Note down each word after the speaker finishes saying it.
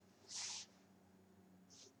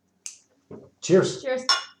Cheers. Cheers.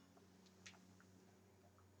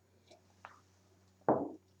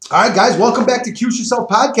 All right, guys, welcome back to Cue Yourself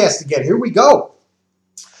Podcast again. Here we go.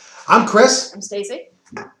 I'm Chris. I'm Stacy.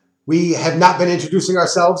 We have not been introducing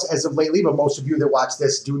ourselves as of lately, but most of you that watch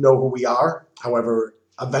this do know who we are. However,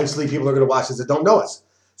 eventually people are going to watch this that don't know us.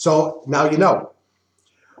 So now you know.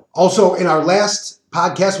 Also, in our last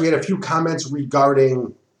podcast, we had a few comments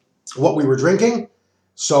regarding what we were drinking.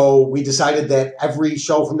 So we decided that every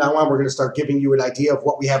show from now on, we're going to start giving you an idea of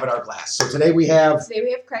what we have in our glass. So today we have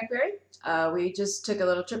Crackberry. We just took a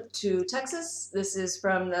little trip to Texas. This is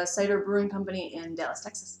from the Cider Brewing Company in Dallas,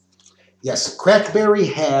 Texas. Yes, Crackberry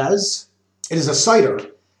it is a cider.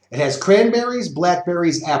 It has cranberries,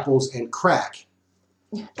 blackberries, apples, and crack.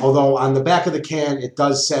 Although on the back of the can, it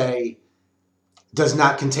does say, does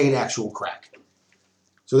not contain actual crack.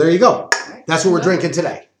 So there you go. Right. That's what we're drinking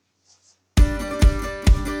today.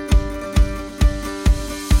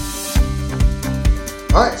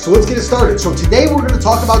 All right, so let's get it started. So today we're going to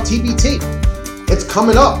talk about TBT. It's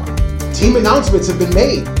coming up. Team announcements have been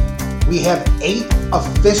made. We have 8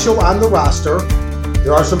 official on the roster.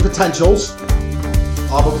 There are some potentials.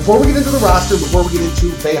 But before we get into the roster, before we get into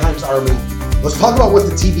Boeheim's Army, let's talk about what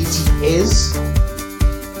the TBT is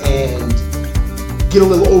and get a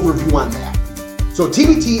little overview on that. So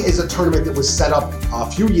TBT is a tournament that was set up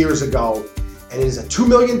a few years ago, and it is a $2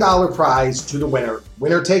 million prize to the winner.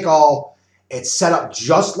 Winner take all. It's set up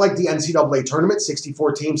just like the NCAA tournament,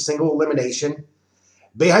 64 teams, single elimination.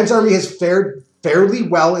 Boeheim's Army has fared fairly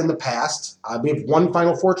well in the past. We have one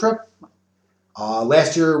Final Four trip.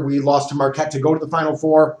 Last year, we lost to Marquette to go to the Final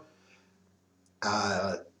Four.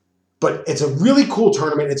 But it's a really cool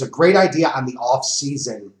tournament. It's a great idea on the off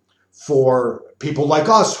season for people like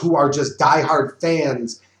us who are just diehard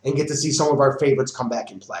fans and get to see some of our favorites come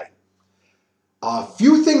back and play. A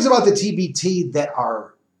few things about the TBT that are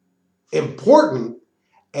important,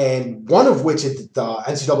 and one of which the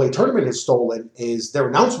NCAA tournament has stolen, is their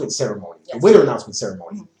announcement ceremony, yes. The winner announcement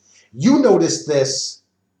ceremony. Mm-hmm. You noticed this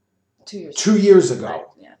 2 years ago, right.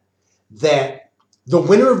 Yeah. that the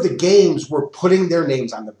winner of the games were putting their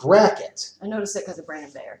names on the bracket. I noticed it because of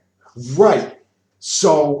Brandon Bayer. Right.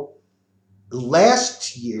 So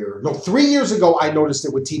 3 years ago, I noticed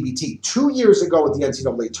it with TBT. 2 years ago at the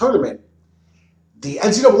NCAA tournament, the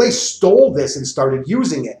NCAA stole this and started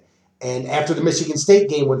using it. And after the Michigan State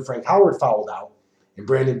game when Frank Howard fouled out and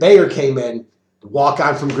Brandon Bayer came in, the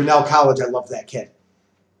walk-on from Grinnell College, I love that kid.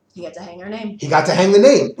 He got to hang her name. He got to hang the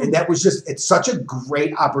name. And that was it's such a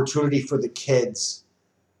great opportunity for the kids,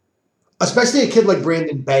 especially a kid like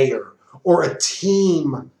Brandon Bayer or a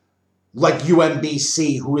team like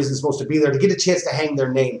UMBC who isn't supposed to be there, to get a chance to hang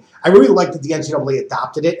their name. I really like that the NCAA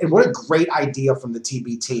adopted it. And what a great idea from the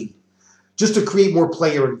TBT, just to create more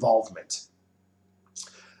player involvement.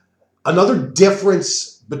 Another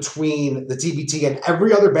difference between the TBT and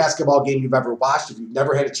every other basketball game you've ever watched, if you've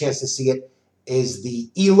never had a chance to see it, is the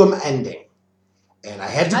Elam ending. And I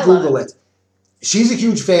had to Google it. She's a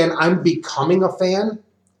huge fan. I'm becoming a fan.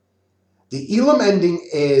 The Elam ending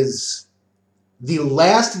is the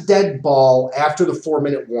last dead ball after the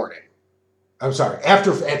 4-minute warning. I'm sorry,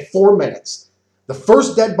 at 4 minutes. The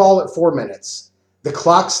first dead ball at 4 minutes, the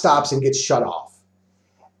clock stops and gets shut off.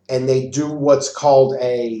 And they do what's called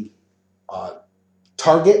a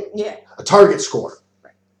target score.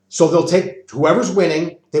 Right. So they'll take whoever's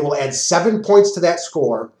winning, they will add 7 points to that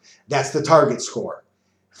score. That's the target score.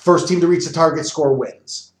 First team to reach the target score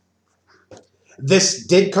wins. This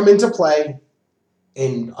did come into play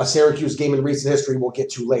in a Syracuse game in recent history we'll get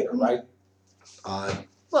to later, right?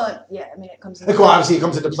 Well, yeah, I mean, it comes into play. Obviously, it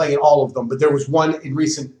comes into play in all of them, but there was one in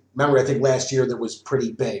recent memory, I think last year, that was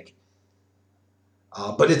pretty big.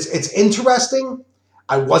 But it's interesting.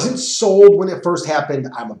 I wasn't sold when it first happened.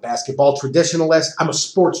 I'm a basketball traditionalist. I'm a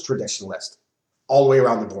sports traditionalist all the way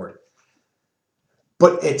around the board.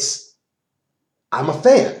 But I'm a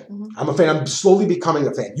fan. Mm-hmm. I'm a fan. I'm slowly becoming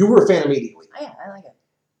a fan. You were a fan immediately. Oh, yeah, I like it.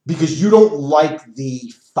 Because you don't like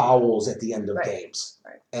the fouls at the end of games.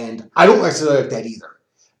 Right. And I don't necessarily like that either.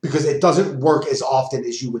 Because it doesn't work as often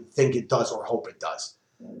as you would think it does or hope it does.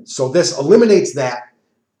 Mm-hmm. So this eliminates that.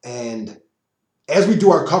 And as we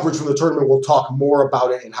do our coverage from the tournament, we'll talk more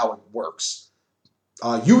about it and how it works.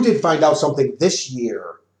 You did find out something this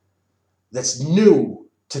year that's new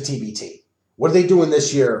to TBT. What are they doing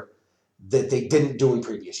this year that they didn't do in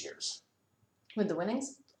previous years? With the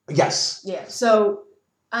winnings? Yes. Yeah. So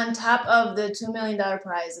on top of the $2 million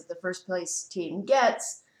prize that the first place team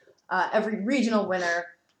gets, every regional winner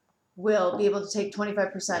will be able to take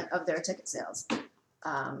 25% of their ticket sales.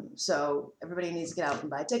 So everybody needs to get out and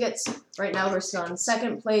buy tickets. Right now, we're still in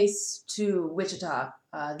second place to Wichita.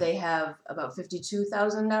 They have about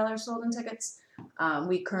 $52,000 sold in tickets.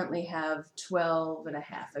 We currently have 12 and a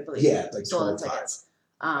half, I believe. Yeah, like sold in 12.5. tickets.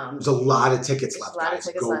 There's a lot of tickets left, guys.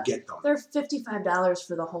 Go get them. They're $55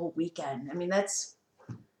 for the whole weekend. I mean, that's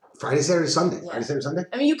Friday, Saturday, Sunday. Yeah. Friday, Saturday, Sunday.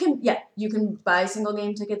 I mean, you can buy single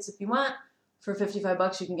game tickets if you want. For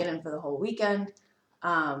 $55, you can get in for the whole weekend.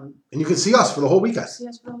 And you can see us for the whole weekend. See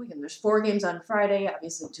us for the whole weekend. There's 4 games on Friday,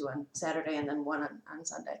 obviously 2 on Saturday, and then 1 on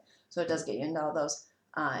Sunday. So it does get you into all those.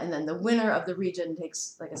 And then the winner of the region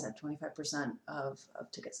takes, like I said, 25% of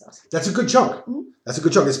ticket sales. That's a good chunk. Mm-hmm. That's a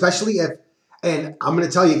good chunk, especially if, and I'm going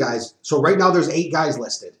to tell you guys, so right now there's 8 guys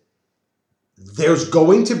listed. There's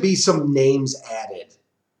going to be some names added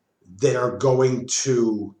that are going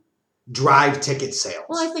to drive ticket sales.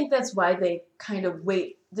 Well, I think that's why they kind of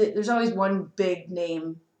wait. There's always one big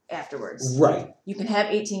name afterwards. Right. You can have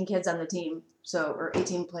 18 kids on the team, or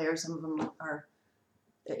 18 players. Some of them are.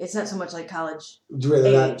 It's not so much like college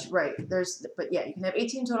age, right? But yeah, you can have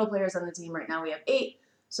 18 total players on the team. Right now we have 8.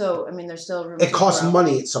 So I mean, there's still room. It costs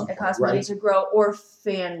money at some point. It costs money to grow, or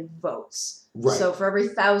fan votes. Right. So for every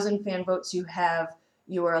 1,000 fan votes you have,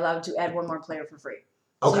 you are allowed to add 1 more player for free.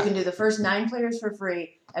 Okay. So you can do the first 9 players for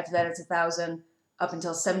free. After that, it's 1,000 up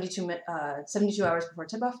until 72 hours before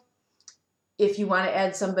tip-off. If you want to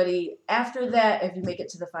add somebody after that, if you make it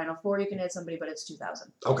to the final 4, you can add somebody, but it's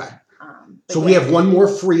 2,000. Okay. So we have 1 more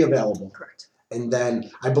free available. Correct. And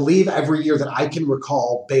then I believe every year that I can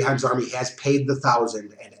recall, Boeheim's Army has paid the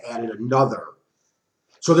 1,000 and added another.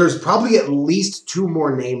 So there's probably at least 2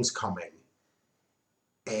 more names coming.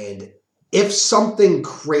 And if something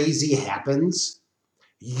crazy happens,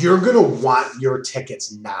 you're going to want your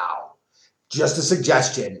tickets now. Just a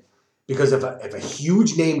suggestion, because if a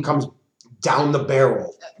huge name comes down the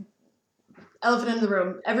barrel. Elephant in the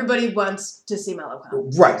room. Everybody wants to see Melo come.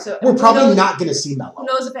 Right. So we're probably not going to see Melo. Who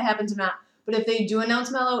knows if it happens or not. But if they do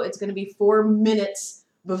announce Melo, it's going to be 4 minutes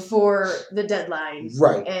before the deadline.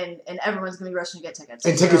 Right. And everyone's going to be rushing to get tickets.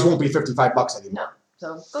 And tickets won't be $55 anymore. No.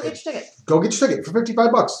 So go get your ticket. Go get your ticket for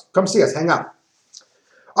 $55. Come see us. Hang out.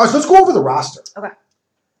 All right, so let's go over the roster. Okay.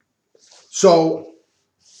 So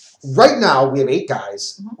right now we have 8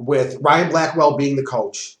 guys, with Ryan Blackwell being the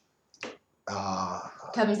coach.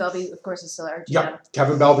 Kevin Belby, of course, is still our GM. Yep,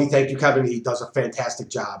 Kevin Belby. Thank you, Kevin. He does a fantastic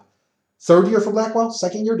job. 3rd year for Blackwell?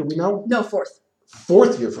 2nd year? Do we know? No, 4th.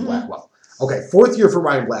 4th year for Blackwell. Okay, 4th year for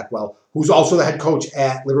Ryan Blackwell, who's also the head coach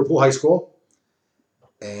at Liverpool High School.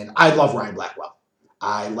 And I love Ryan Blackwell.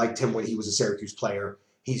 I liked him when he was a Syracuse player.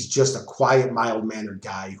 He's just a quiet, mild-mannered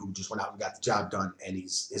guy who just went out and got the job done, and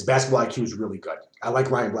his basketball IQ is really good. I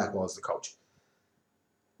like Ryan Blackwell as the coach.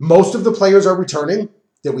 Most of the players are returning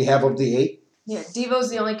that we have of the 8. Yeah,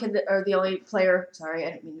 Devo's the only kid or the only player. Sorry,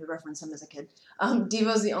 I didn't mean to reference him as a kid.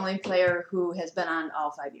 Devo's the only player who has been on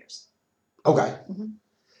all 5 years. Okay.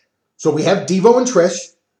 So we have Devo and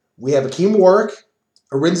Trish. We have Akeem Warwick,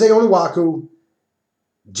 Arinze Onuaku,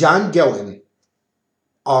 John Gillen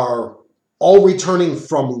are all returning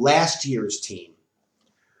from last year's team.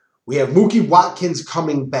 We have Mookie Watkins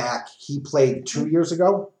coming back. He played 2 years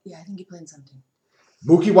ago. Yeah, I think he played in 17.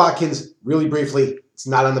 Mookie Watkins, really briefly, it's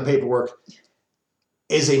not on the paperwork,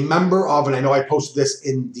 is a member of, and I know I posted this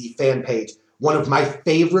in the fan page, one of my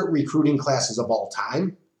favorite recruiting classes of all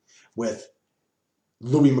time, with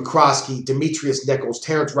Louis McCroskey, Demetrius Nichols,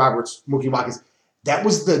 Terrence Roberts, Mookie Watkins. That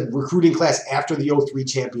was the recruiting class after the 03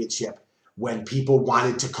 championship when people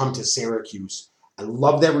wanted to come to Syracuse. I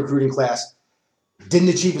love that recruiting class. Didn't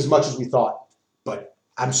achieve as much as we thought, but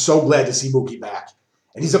I'm so glad to see Mookie back.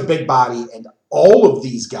 And he's a big body, and all of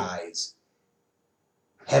these guys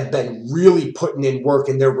have been really putting in work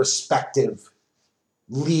in their respective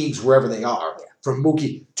leagues wherever they are. Yeah. From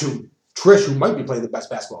Mookie to Trish, who might be playing the best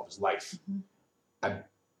basketball of his life. I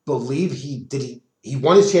believe he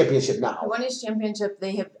won his championship now. He won his championship.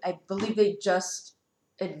 I believe they just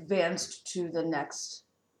advanced to the next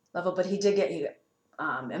level, but he did get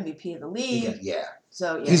MVP of the league. Yeah.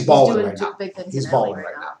 So yeah, he's balling doing right now. Big things he's in balling LA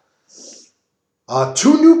right now.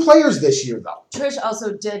 2 new players this year, though. Trish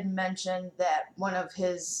also did mention that one of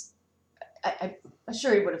his, I'm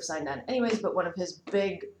sure he would have signed on anyways, but one of his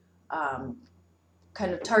big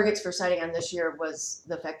kind of targets for signing on this year was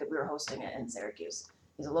the fact that we were hosting it in Syracuse.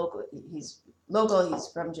 He's local. He's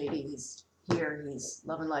from JD. He's here. He's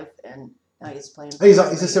loving life, and now he's playing. He's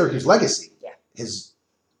a Syracuse legacy. Yeah.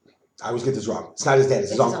 I always get this wrong. It's not his dad.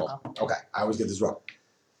 It's his uncle. Okay, I always get this wrong.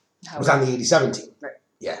 It was on the 87 team. Right.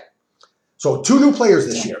 Yeah. So 2 new players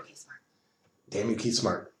this year. Damn you, Keith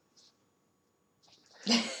Smart.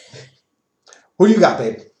 Who do you got,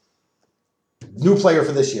 babe? New player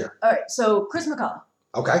for this year. All right, so Chris McCullough.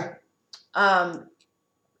 Okay.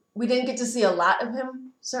 We didn't get to see a lot of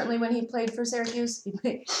him, certainly when he played for Syracuse.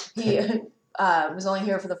 He was only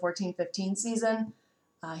here for the 14-15 season.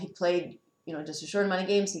 He played, just a short amount of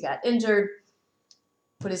games. He got injured,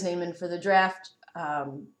 put his name in for the draft,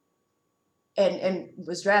 and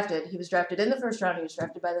was drafted. He was drafted in the first round. He was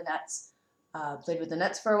drafted by the Nets. Played with the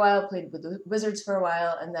Nets for a while, played with the Wizards for a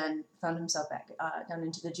while, and then found himself back down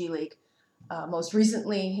into the G League. Most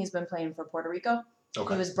recently, he's been playing for Puerto Rico.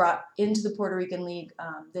 Okay. He was brought into the Puerto Rican League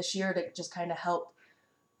this year to just kind of help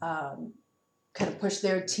push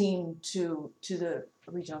their team to the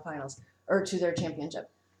regional finals or to their championship.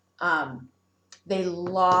 They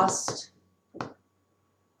lost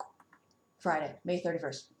Friday, May 31st.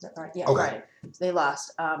 Is that Friday? Yeah, Okay. Friday. They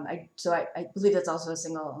lost. I believe that's also a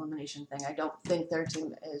single elimination thing. I don't think their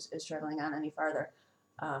team is traveling on any farther.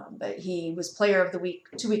 But he was player of the week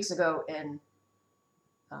 2 weeks ago in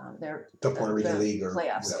the Puerto Rican League or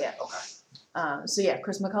playoffs. whatever. Yeah. Okay.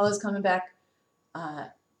 Chris McCullough is coming back.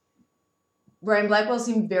 Brian Blackwell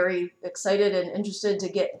seemed very excited and interested to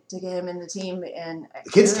get him in the team, and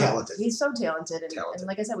The kid's talented. He's so talented, and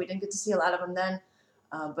like I said, we didn't get to see a lot of him then.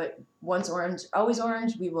 But once orange, always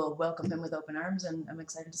orange. We will welcome him with open arms, and I'm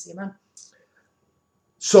excited to see him on.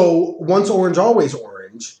 So once orange, always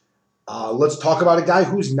orange. Let's talk about a guy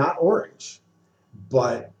who's not orange.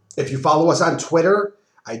 But if you follow us on Twitter,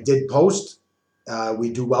 I did post.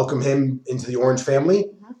 We do welcome him into the orange family.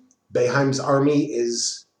 Mm-hmm. Boeheim's Army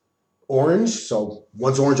is orange, so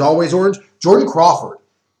once orange, always orange. Jordan Crawford.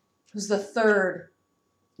 Who's the third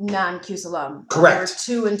non-CUSE alum. Correct.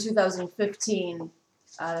 There were two in 2015.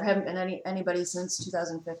 There haven't been anybody since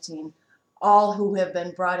 2015. All who have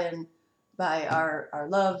been brought in by our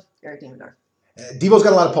love, Eric Devendorf. Devo's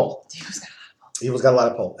got a lot of pull. Devo's got a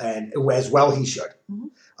lot of and as well he should.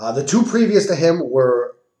 Mm-hmm. The two previous to him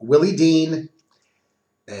were Willie Dean,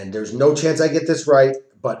 and there's no chance I get this right,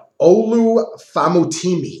 but Olu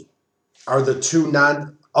Famutimi are the two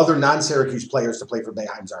other non-Syracuse players to play for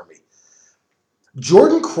Boeheim's Army.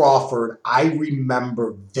 Jordan Crawford, I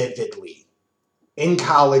remember vividly in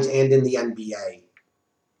college and in the NBA.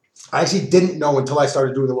 I actually didn't know until I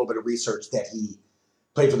started doing a little bit of research that he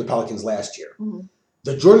played for the Pelicans last year. Mm-hmm.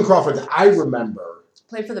 The Jordan Crawford that I remember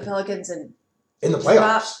played for the Pelicans and in the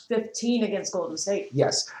playoffs. Dropped 15 against Golden State.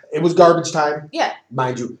 Yes. It was garbage time. Yeah.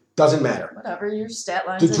 Mind you, doesn't matter. Whatever, your stat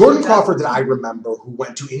line. The Jordan Crawford that I remember who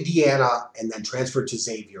went to Indiana and then transferred to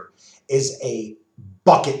Xavier is a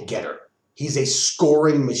bucket getter. He's a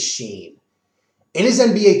scoring machine. In his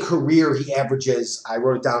NBA career, he averages, I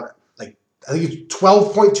wrote it down, I think it's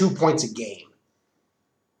 12.2 points a game.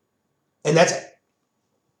 And that's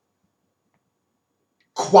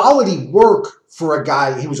quality work for a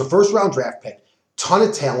guy. He was a first-round draft pick, ton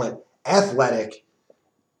of talent, athletic,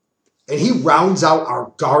 and he rounds out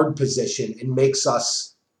our guard position and makes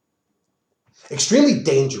us extremely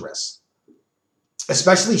dangerous,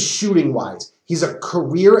 especially shooting-wise. He's a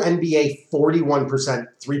career NBA 41%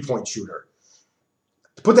 three-point shooter.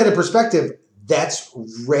 To put that in perspective, that's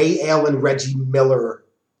Ray Allen, Reggie Miller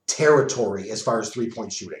territory as far as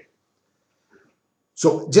three-point shooting.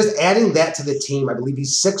 So just adding that to the team, I believe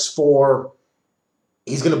he's 6'4".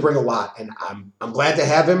 He's going to bring a lot, and I'm glad to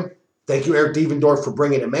have him. Thank you, Eric Devendorf, for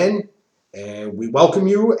bringing him in, and we welcome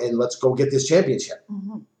you, and let's go get this championship.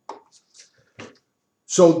 Mm-hmm.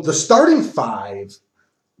 So the starting five,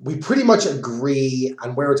 we pretty much agree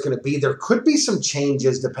on where it's going to be. There could be some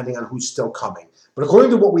changes depending on who's still coming. But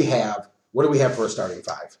according to what we have, what do we have for a starting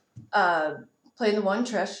five? Playing the one,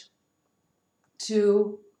 Trish.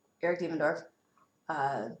 2, Eric Devendorf.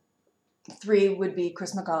 3 would be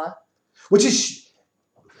Chris McCullough. Which is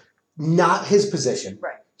not his position.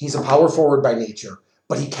 Right. He's a power forward by nature,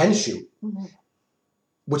 but he can shoot, mm-hmm.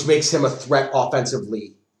 which makes him a threat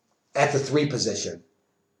offensively at the 3 position.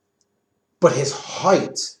 But his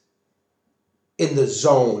height in the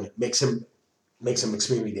zone makes him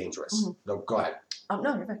extremely dangerous. Mm-hmm. No, go ahead. Oh,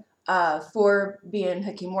 no, you're fine. 4 being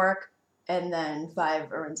Hakeem Warwick, and then 5,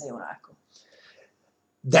 Arinze Onuaku.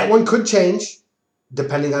 That one could change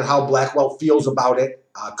depending on how Blackwell feels about it.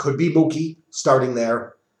 Could be Mookie starting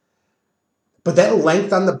there. But that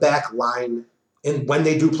length on the back line, and when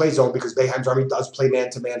they do play zone, because Boeheim's Army does play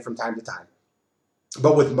man-to-man from time to time.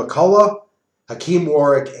 But with McCullough, Hakeem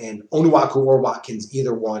Warwick, and Onuaku or Watkins,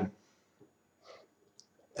 either one,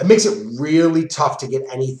 it makes it really tough to get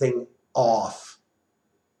anything off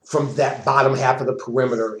from that bottom half of the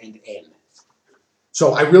perimeter and in.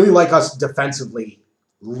 So I really like us defensively.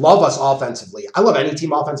 Love us offensively. I love any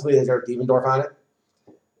team offensively that has Eric Devendorf on it.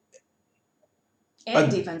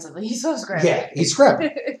 And defensively, he's so scrappy. Yeah, he's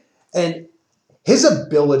scrappy. And his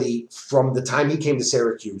ability from the time he came to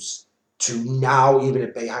Syracuse to now, even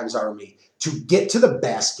at Boeheim's Army, to get to the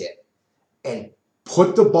basket and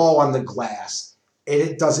put the ball on the glass, and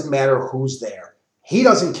it doesn't matter who's there. He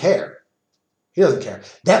doesn't care. He doesn't care.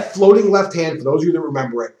 That floating left hand, for those of you that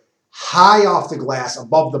remember it, high off the glass,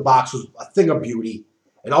 above the box, was a thing of beauty.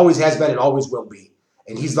 It always has been, it always will be.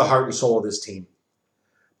 And he's the heart and soul of this team.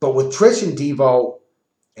 But with Trish and Devo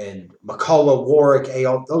and McCullough, Warwick,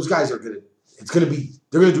 Ayo, those guys are they're going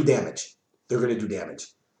to do damage. They're going to do damage.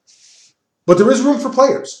 But there is room for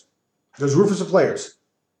players. There's room for some players.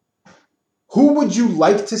 Who would you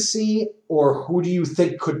like to see, or who do you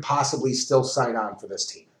think could possibly still sign on for this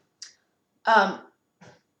team?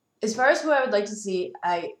 As far as who I would like to see,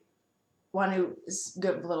 I want to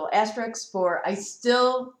give a little asterisk for I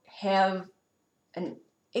still have an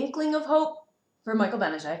inkling of hope for Michael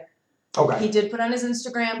Benajay. Okay. He did put on his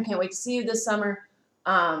Instagram, can't wait to see you this summer.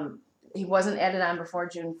 He wasn't added on before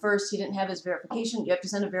June 1st. He didn't have his verification. You have to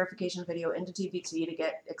send a verification video into TBT to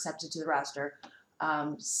get accepted to the roster.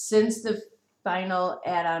 Since the final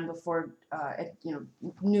add-on before at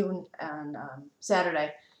noon on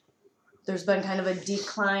Saturday, there's been kind of a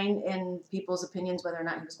decline in people's opinions whether or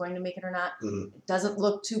not he was going to make it or not. Mm-hmm. It doesn't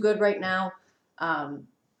look too good right now.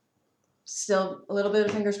 Still a little bit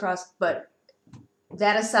of fingers crossed, but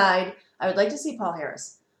that aside, I would like to see Paul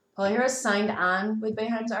Harris. Paul Harris signed on with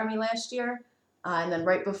Boeheim's Army last year, and then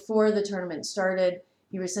right before the tournament started,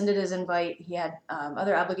 he rescinded his invite. He had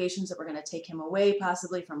other obligations that were going to take him away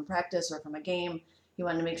possibly from practice or from a game. He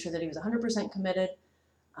wanted to make sure that he was 100% committed,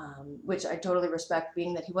 which I totally respect,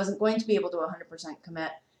 being that he wasn't going to be able to 100%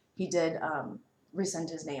 commit. He did rescind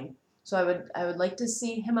his name. So I would like to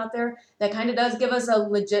see him out there. That kind of does give us a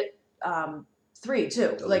legit three,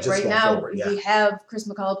 too. Like right now, forward, yeah. We have Chris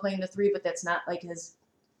McCullough playing the three, but that's not like his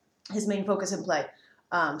main focus in play.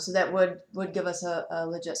 So that would give us a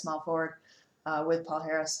legit small forward with Paul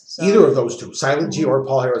Harris. So, either of those two, Silent G or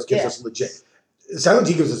Paul Harris, gives us legit. Silent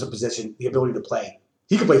G gives us a position, the ability to play.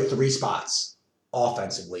 He can play three spots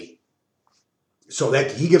offensively. So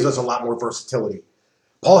that he gives us a lot more versatility.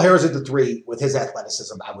 Paul Harris at the three, with his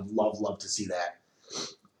athleticism, I would love to see that.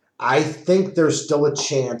 I think there's still a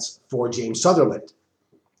chance for James Sutherland,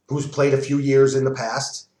 who's played a few years in the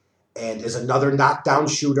past and is another knockdown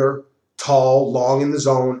shooter, tall, long in the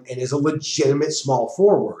zone, and is a legitimate small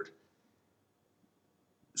forward.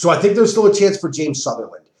 So I think there's still a chance for James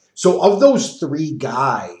Sutherland. So of those three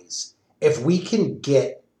guys, if we can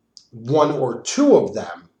get one or two of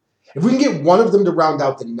them, if we can get one of them to round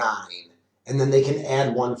out the 9, and then they can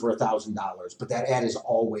add one for $1,000, but that ad is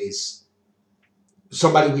always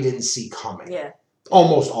somebody we didn't see coming. Yeah.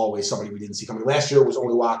 Almost always somebody we didn't see coming. Last year it was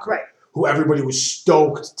Onuaku, right, who everybody was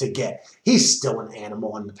stoked to get. He's still an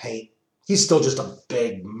animal in the paint. He's still just a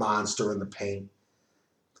big monster in the paint.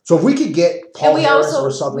 So if we could get Paul Harris or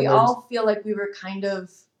Sutherland. We all feel like we were kind of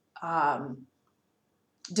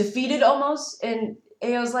defeated almost in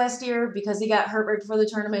Ayo's last year because he got hurt right before the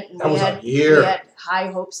tournament. And we had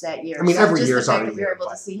high hopes that year. I mean, every year is our year. We were able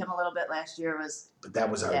to see him a little bit last year was. But that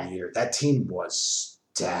was our year. That team was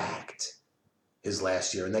stacked his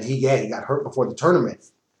last year, and then he got hurt before the tournament,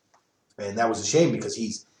 and that was a shame because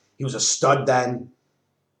he was a stud then.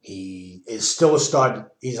 He is still a stud.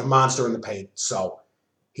 He's a monster in the paint, so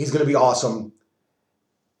he's going to be awesome.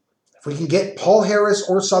 If we can get Paul Harris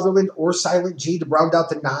or Sutherland or Silent G to round out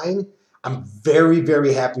the 9, I'm very,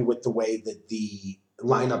 very happy with the way that the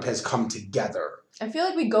lineup has come together. I feel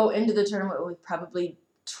like we go into the tournament with probably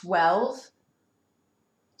 12.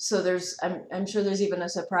 So I'm sure there's even a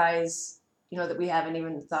surprise, that we haven't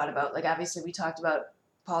even thought about. Like obviously we talked about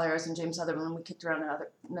Paul Harris and James Sutherland, and we kicked around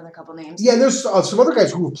another couple names. Yeah, there's some other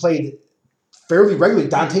guys who have played fairly regularly.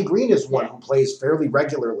 Dante Green is one who plays fairly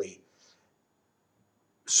regularly.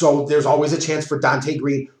 So there's always a chance for Dante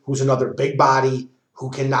Green, who's another big body, who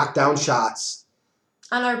can knock down shots.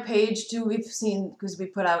 On our page, too, we've seen, because we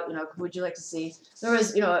put out, who would you like to see? There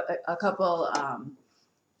was, a couple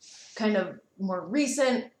kind of more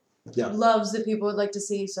recent loves that people would like to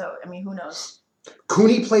see. So, I mean, who knows?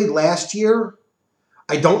 Cooney played last year.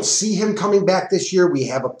 I don't see him coming back this year. We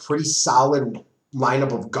have a pretty solid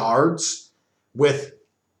lineup of guards with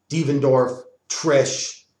Devendorf,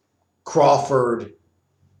 Trish, Crawford,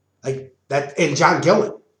 like that, and John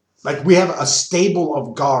Gillen. Like, we have a stable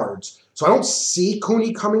of guards. So I don't see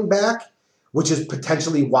Cooney coming back, which is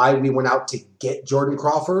potentially why we went out to get Jordan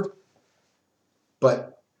Crawford.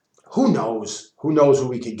 But who knows? Who knows who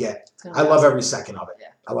we could get? I love every second of it. Yeah.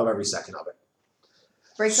 I love every second of it.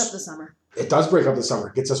 Breaks up the summer. It does break up the summer.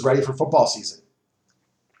 Gets us ready for football season.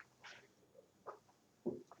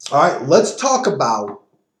 All right, let's talk about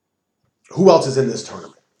Who else is in this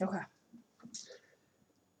tournament? Okay.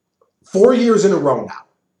 4 years in a row now.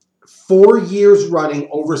 4 years running,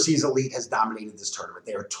 Overseas Elite has dominated this tournament.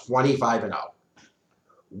 They are 25-0.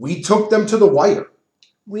 We took them to the wire.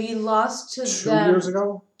 We lost to 2 them. 2 years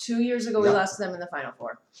ago? 2 years ago, we lost to them in the Final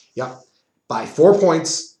Four. Yep. By 4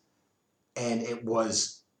 points. And it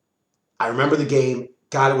was, I remember the game.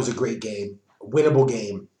 God, it was a great game. A winnable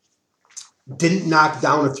game. Didn't knock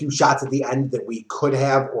down a few shots at the end that we could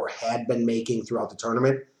have or had been making throughout the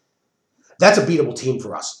tournament. That's a beatable team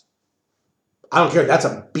for us. I don't care. That's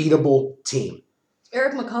a beatable team.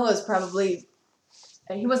 Eric McCullough is probably,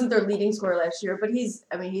 he wasn't their leading scorer last year, but he's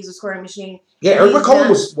a scoring machine. Yeah, Eric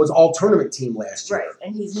McCullough was all tournament team last year. Right,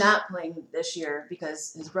 and he's not playing this year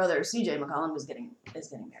because his brother, CJ McCollum, is getting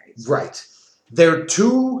married. Right. Their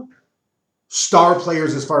 2 star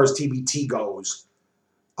players as far as TBT goes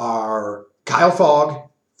are Kyle Fogg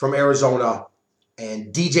from Arizona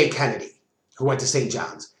and DJ Kennedy, who went to St.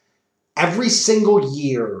 John's. Every single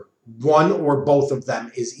year, one or both of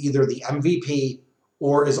them is either the MVP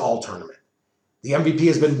or is all tournament. The MVP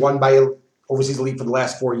has been won by Overseas Elite for the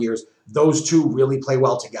last 4 years. Those 2 really play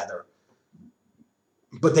well together.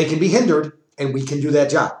 But they can be hindered, and we can do that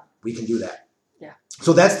job. We can do that. Yeah.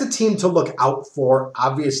 So that's the team to look out for,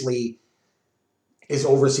 obviously, is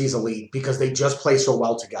Overseas Elite because they just play so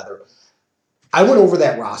well together. I went over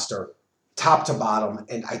that roster, top to bottom,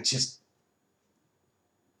 and I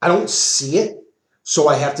don't see it. So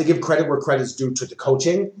I have to give credit where credit's due to the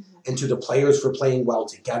coaching and to the players for playing well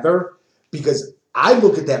together. Because I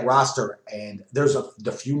look at that roster and there's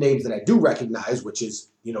the few names that I do recognize, which is,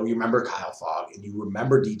 you remember Kyle Fogg and you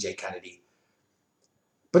remember DJ Kennedy.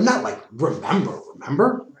 But not like remember.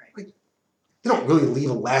 Right. Like, they don't really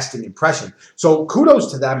leave a lasting impression. So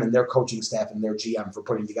kudos to them and their coaching staff and their GM for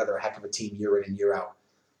putting together a heck of a team year in and year out.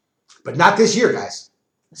 But not this year, guys.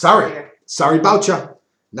 Sorry about you.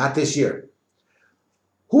 Not this year.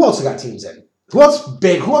 Who else got teams in? Who else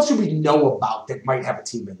big? Who else should we know about that might have a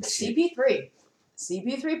team in this year?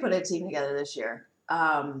 CP3 put a team together this year.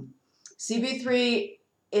 CP3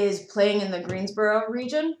 is playing in the Greensboro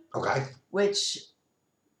region. Okay. Which,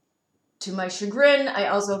 to my chagrin, I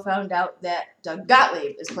also found out that Doug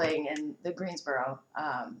Gottlieb is playing in the Greensboro.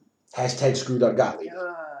 Hashtag screw Doug Gottlieb.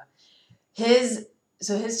 His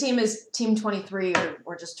team is Team 23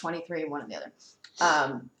 or just 23, one or the other.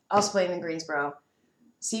 Also playing in Greensboro.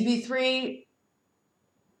 CP3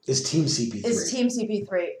 is Team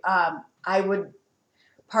CP3.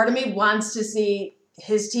 Part of me wants to see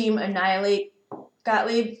his team annihilate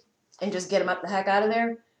Gottlieb and just get him up the heck out of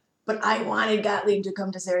there. But I wanted Gottlieb to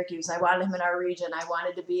come to Syracuse. I wanted him in our region. I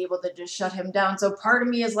wanted to be able to just shut him down. So part of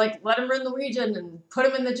me is like, let him run the region and put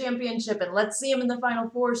him in the championship and let's see him in the Final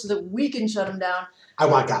Four so that we can shut him down. I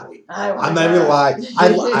want Gottlieb. I'm not even going to lie.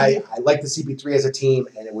 I like the CP3 as a team,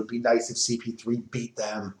 and it would be nice if CP3 beat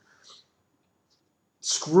them.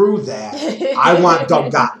 Screw that. I want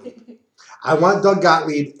Doug Gottlieb. I want Doug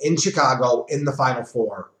Gottlieb in Chicago in the Final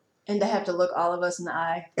Four. And to have to look all of us in the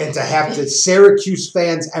eye. And to have to Syracuse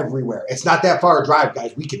fans everywhere. It's not that far a drive,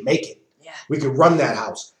 guys. We can make it. Yeah. We could run that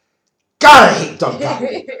house. God, I hate Doug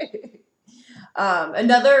Gottlieb.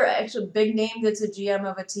 Another actually big name that's a GM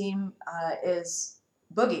of a team is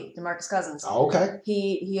Boogie, DeMarcus Cousins. Oh, okay.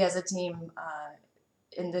 He has a team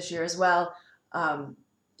in this year as well.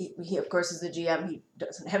 He of course is the GM. He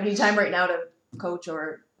doesn't have any time right now to coach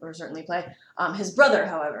or certainly play. His brother,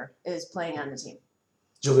 however, is playing on the team.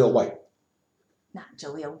 Jaleel White. Not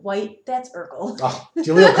Jaleel White. That's Urkel. Oh,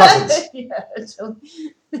 Jaleel Cousins. Yeah.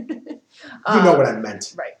 You know what I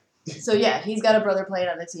meant. Right. So, yeah, he's got a brother playing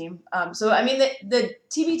on the team. So, I mean, the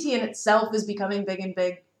TBT in itself is becoming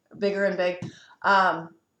bigger and big.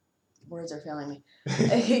 Words are failing me.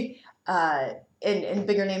 And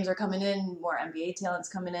bigger names are coming in, more NBA talent's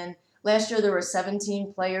coming in. Last year, there were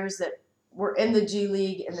 17 players that were in the G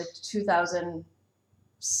League in the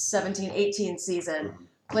 2017-18 season,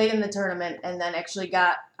 played in the tournament, and then actually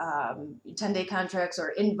got 10-day contracts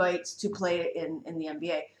or invites to play in the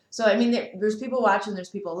NBA. So, I mean, there's people watching, there's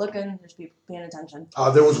people looking, there's people paying attention.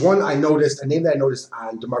 There was one a name that I noticed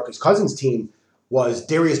on DeMarcus Cousins' team was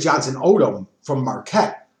Darius Johnson-Odom from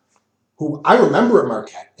Marquette, who I remember at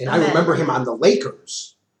Marquette, and I remember him on the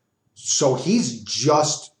Lakers. So he's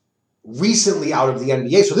just recently out of the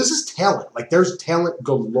NBA. So this is talent. Like, there's talent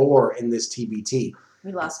galore in this TBT.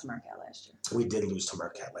 We lost to Marquette last year. We did lose to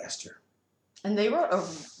Marquette last year. And they wrote a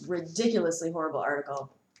ridiculously horrible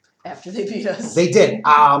article after they beat us. They did.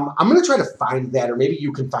 I'm going to try to find that, or maybe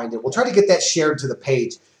you can find it. We'll try to get that shared to the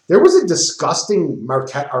page. There was a disgusting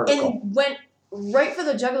Marquette article. And went right for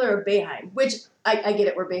the jugular of Boeheim, which I get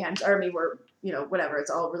it. We're Boeheim's Army. We're whatever.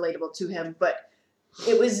 It's all relatable to him. But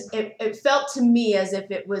it felt to me as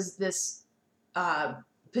if it was this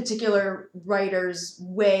particular writer's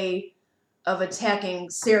way of attacking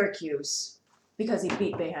Syracuse because he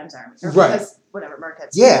beat Boeheim's Army. Or Right. because, whatever,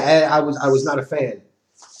 Marquette's. Yeah, and I was not a fan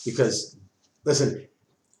because, listen,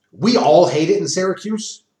 we all hate it in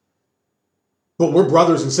Syracuse, but we're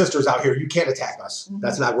brothers and sisters out here. You can't attack us.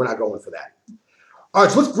 Mm-hmm. We're not going for that. All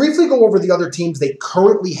right, so let's briefly go over the other teams they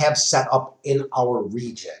currently have set up in our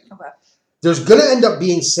region. Okay. There's going to end up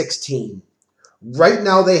being 16. Right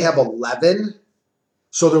now they have 11,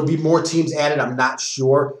 so there'll be more teams added. I'm not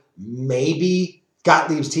sure. Maybe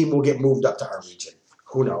Gottlieb's team will get moved up to our region.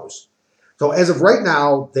 Who knows? So as of right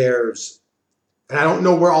now, and I don't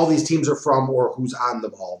know where all these teams are from or who's on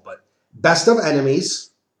them all, but Best of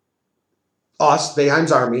Enemies, us,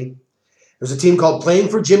 Boeheim's Army. There's a team called Playing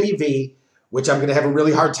for Jimmy V, which I'm going to have a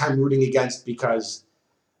really hard time rooting against because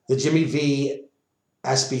the Jimmy V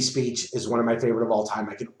SB speech is one of my favorite of all time.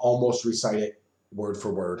 I can almost recite it word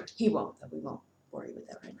for word. He won't, though. We won't bore you with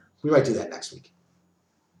that right now. We might do that next week.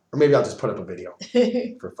 Or maybe I'll just put up a video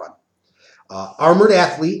for fun. Armored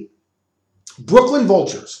Athlete, Brooklyn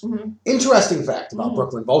Vultures. Mm-hmm. Interesting fact about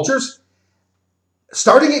Brooklyn Vultures.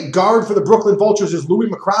 Starting at guard for the Brooklyn Vultures is Louis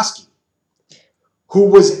McCroskey, who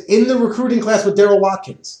was in the recruiting class with Daryl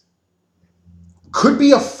Watkins. Could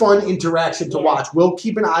be a fun interaction to watch. We'll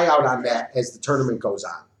keep an eye out on that as the tournament goes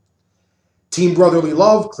on. Team Brotherly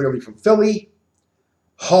Love, clearly from Philly.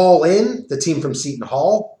 Hall In, the team from Seton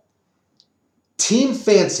Hall. Team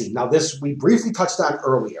Fancy, now this we briefly touched on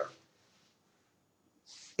earlier,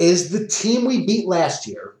 is the team we beat last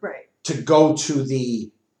year to go to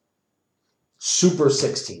the Super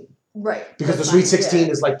 16. Right. Because the Sweet 16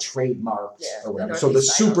 is like trademarked or whatever. So the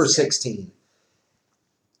Super 16.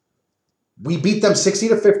 We beat them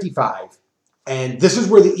 60-55, and this is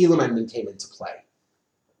where the Elam ending came into play.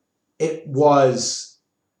 It was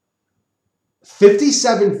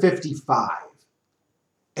 57-55,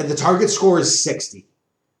 and the target score is 60.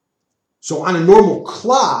 So on a normal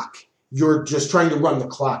clock, you're just trying to run the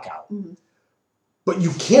clock out. Mm-hmm. But you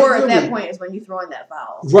can't Or at that point is when you throw in that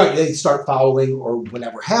foul. Right, they start fouling or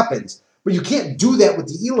whatever happens. But you can't do that with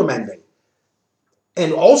the Elam ending.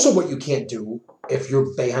 And also what you can't do, if you're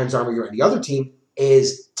Boeheim's Army or any other team,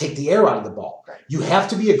 is take the air out of the ball. Right. You have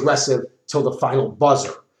to be aggressive till the final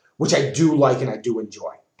buzzer, which I do like and I do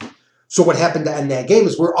enjoy. So what happened to end that game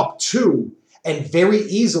is we're up 2, and very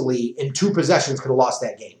easily in 2 possessions could have lost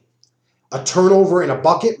that game. A turnover and a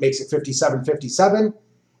bucket makes it 57-57.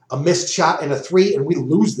 A missed shot and a 3, and we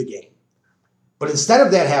lose the game. But instead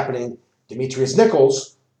of that happening, Demetrius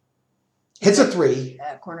Nichols hits a 3.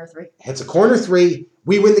 Corner 3. Hits a corner 3.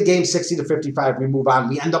 We win the game 60-55. We move on.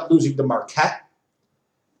 We end up losing to Marquette.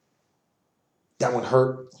 That one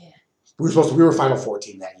hurt. Yeah. We were a Final Four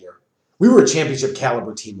team that year. We were a championship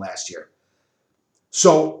caliber team last year.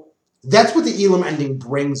 So that's what the Elam ending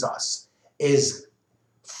brings us, is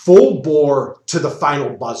full bore to the final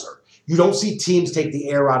buzzer. You don't see teams take the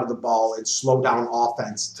air out of the ball and slow down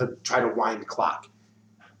offense to try to wind the clock.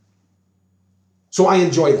 So I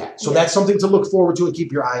enjoy that. So that's something to look forward to and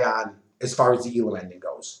keep your eye on as far as the Elam ending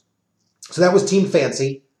goes. So that was Team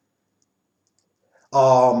Fancy.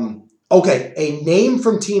 Okay, a name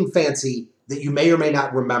from Team Fancy that you may or may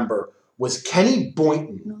not remember was Kenny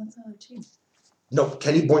Boynton. No, that's not a team. No,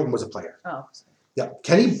 Kenny Boynton was a player. Oh, sorry. Yeah,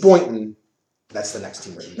 Kenny Boynton. That's the next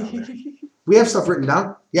team written down there. We have stuff written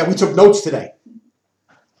down. Yeah, we took notes today.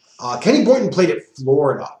 Kenny Boynton played at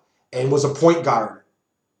Florida and was a point guard.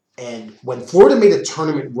 And when Florida made a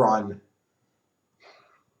tournament run,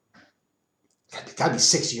 it's got to be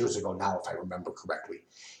 6 years ago now, if I remember correctly,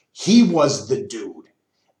 he was the dude.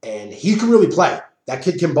 And he can really play. That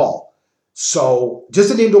kid can ball. So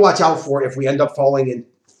just a name to watch out for if we end up falling and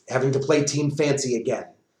having to play Team Fancy again.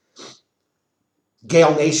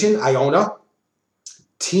 Gale Nation, Iona.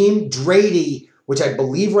 Team Drady, which I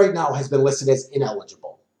believe right now has been listed as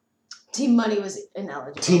ineligible. Team Money was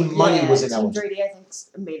ineligible. Team Money was ineligible. Team Drady, I think,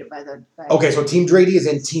 made it by the... Okay, so Team Drady is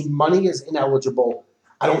in. Team Money is ineligible.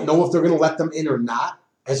 I don't know if they're going to let them in or not.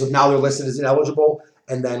 As of now, they're listed as ineligible.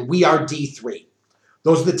 And then we are D3.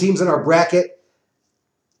 Those are the teams in our bracket.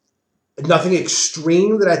 Nothing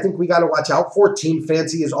extreme that I think we got to watch out for. Team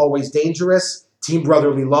Fancy is always dangerous. Team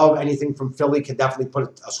Brotherly Love, anything from Philly, can definitely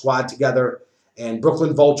put a squad together. And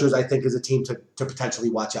Brooklyn Vultures, I think, is a team to potentially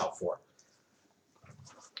watch out for.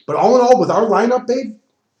 But all in all, with our lineup, babe,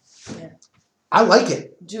 I like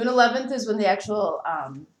it. June 11th is when the actual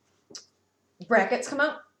brackets come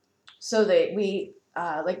out. So we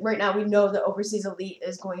right now, we know the Overseas Elite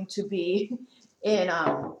is going to be in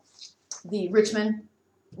the Richmond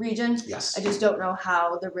region. Yes. I just don't know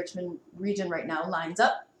how the Richmond region right now lines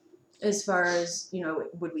up as far as,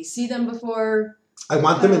 would we see them before? I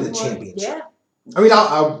want them in the championship. Yeah. I mean,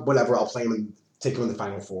 I'll play them and take them in the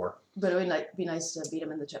Final Four. But it would be nice to beat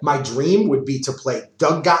them in the championship. My dream would be to play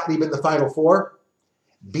Doug Gottlieb in the Final Four,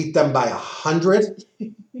 beat them by 100,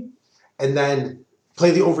 and then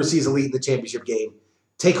play the overseas elite in the championship game,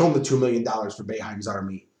 take home the $2 million for Boeheim's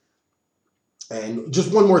Army. And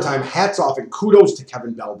just one more time, hats off and kudos to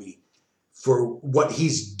Kevin Belbey for what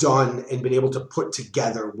he's done and been able to put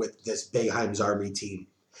together with this Boeheim's Army team.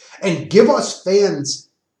 And give us fans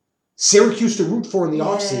Syracuse to root for in the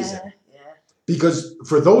offseason. Yeah. Because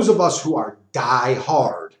for those of us who are die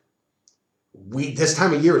hard, this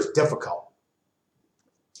time of year is difficult.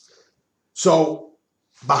 So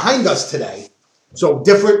behind us today,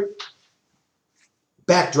 different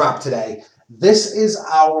backdrop today. This is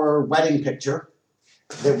our wedding picture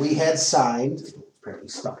that we had signed. Apparently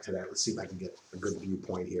stuck to that. Let's see if I can get a good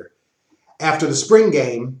viewpoint here. After the spring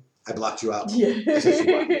game, I blocked you out. Yeah.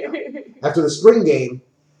 After the spring game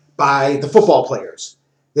by the football players.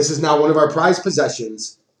 This is now one of our prized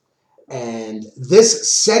possessions. And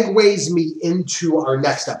this segues me into our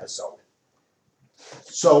next episode.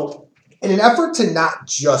 So, in an effort to not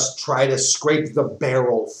just try to scrape the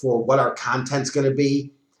barrel for what our content's going to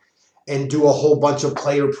be and do a whole bunch of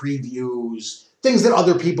player previews, things that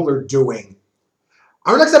other people are doing,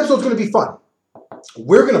 our next episode is going to be fun.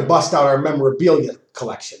 We're going to bust out our memorabilia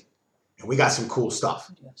collection. And we got some cool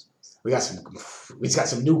stuff. We got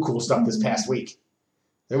some new cool stuff this past week.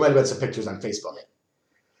 There might have been some pictures on Facebook.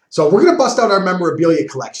 So we're going to bust out our memorabilia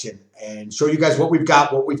collection and show you guys what we've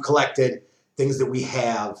got, what we've collected, things that we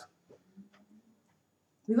have.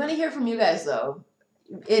 We want to hear from you guys, though.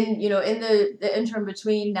 In the interim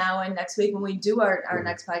between now and next week when we do our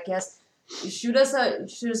next podcast, shoot us a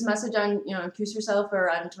message on Cuse Yourself or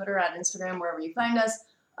on Twitter, on Instagram, wherever you find us.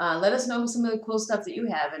 Let us know some of the cool stuff that you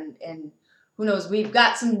have, and who knows, we've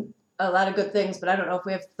got a lot of good things, but I don't know if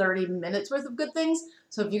we have 30 minutes worth of good things.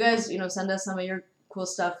 So if you guys send us some of your cool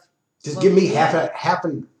stuff, just give me half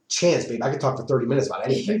a chance, babe. I could talk for 30 minutes about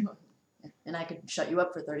anything, and I could shut you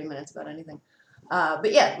up for 30 minutes about anything.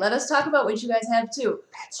 But yeah, let us talk about what you guys have too.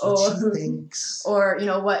 That's what she thinks. Or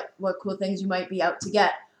what cool things you might be out to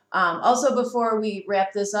get. Also, before we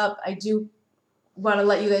wrap this up, I do want to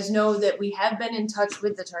let you guys know that we have been in touch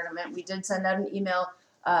with the tournament. We did send out an email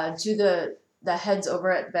to the heads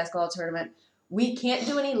over at the basketball tournament. We can't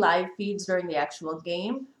do any live feeds during the actual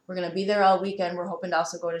game. We're going to be there all weekend. We're hoping to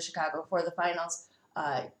also go to Chicago for the finals.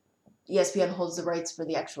 ESPN holds the rights for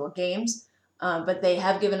the actual games. But they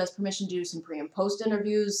have given us permission to do some pre- and post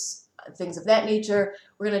interviews, things of that nature.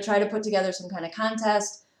 We're going to try to put together some kind of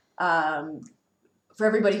contest for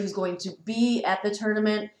everybody who's going to be at the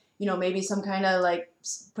tournament. Maybe some kind of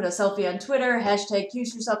put a selfie on Twitter, hashtag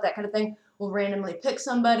Cuse Yourself, that kind of thing. We'll randomly pick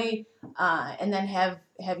somebody and then have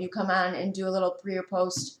you come on and do a little pre or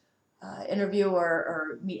post interview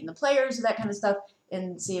or meeting the players or that kind of stuff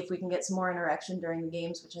and see if we can get some more interaction during the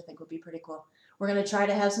games, which I think would be pretty cool. We're going to try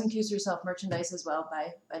to have some Cuse Yourself merchandise as well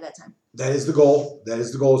by that time. That is the goal.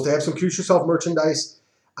 Is to have some Cuse Yourself merchandise.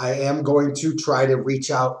 I am going to try to reach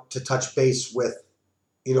out to touch base with,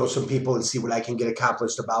 some people and see what I can get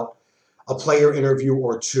accomplished about a player interview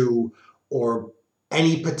or two, or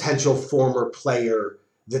any potential former player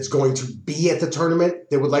that's going to be at the tournament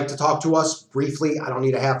that would like to talk to us briefly. I don't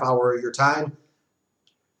need a half hour of your time.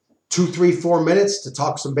 2, 3, 4 minutes to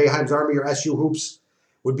talk some Boeheim's Army or SU hoops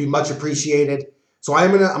would be much appreciated. So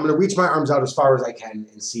I'm gonna reach my arms out as far as I can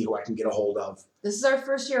and see who I can get a hold of. This is our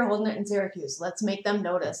first year holding it in Syracuse. Let's make them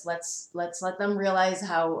notice. Let's let them realize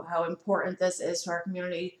how important this is to our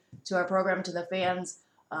community, to our program, to the fans,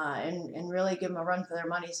 and really give them a run for their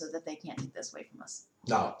money so that they can't take this away from us.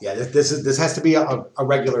 No, yeah, this has to be a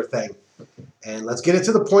regular thing, and let's get it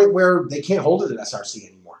to the point where they can't hold it at SRC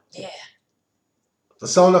anymore. Yeah.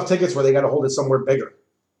 Let's sell enough tickets where they got to hold it somewhere bigger.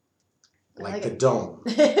 Like the Dome.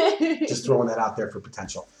 Just throwing that out there for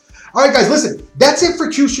potential. All right, guys, listen. That's it for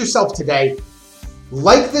Cuse Yourself today.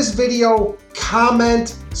 Like this video,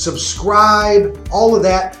 comment, subscribe, all of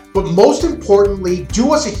that. But most importantly,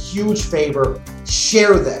 do us a huge favor.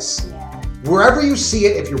 Share this. Yeah. Wherever you see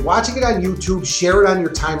it, if you're watching it on YouTube, share it on your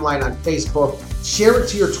timeline on Facebook. Share it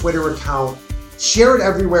to your Twitter account. Share it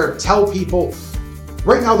everywhere. Tell people.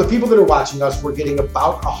 Right now, the people that are watching us, we're getting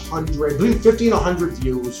about 100, between 50 and 100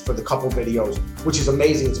 views for the couple videos, which is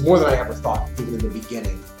amazing. It's more than I ever thought, even in the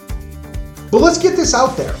beginning. But let's get this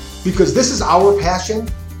out there, because this is our passion.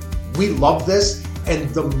 We love this, and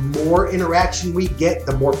the more interaction we get,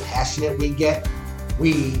 the more passionate we get.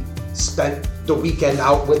 We spent the weekend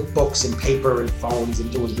out with books and paper and phones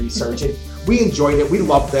and doing research, and we enjoyed it. We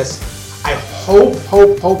love this. I hope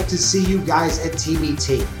to see you guys at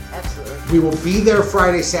TBT. Absolutely. We will be there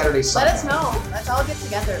Friday, Saturday, Sunday. Let us know. Let's all get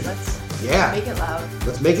together. Let's make it loud.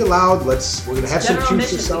 Let's make it loud. We're gonna have General some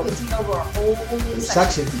mission. Cuse Yourself. We can take over a whole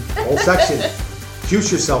section. Whole section.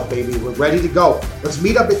 Cuse Yourself, baby. We're ready to go. Let's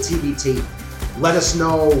meet up at TBT. Let us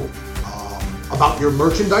know about your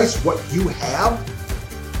merchandise, what you have.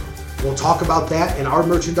 We'll talk about that and our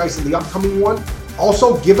merchandise in the upcoming one.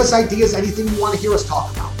 Also, give us ideas, anything you want to hear us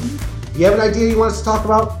talk about. If you have an idea you want us to talk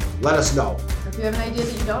about, let us know. If you have an idea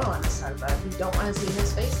that you don't want us to talk about, if you don't want to see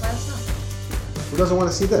his face, let us know. Who doesn't want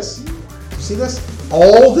to see this? You see this?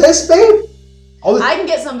 All this, babe? All this? I can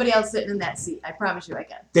get somebody else sitting in that seat. I promise you I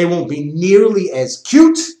can. They won't be nearly as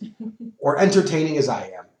cute or entertaining as I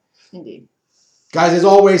am. Indeed. Guys, as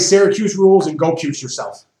always, Syracuse rules and go Cuse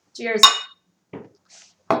yourself. Cheers.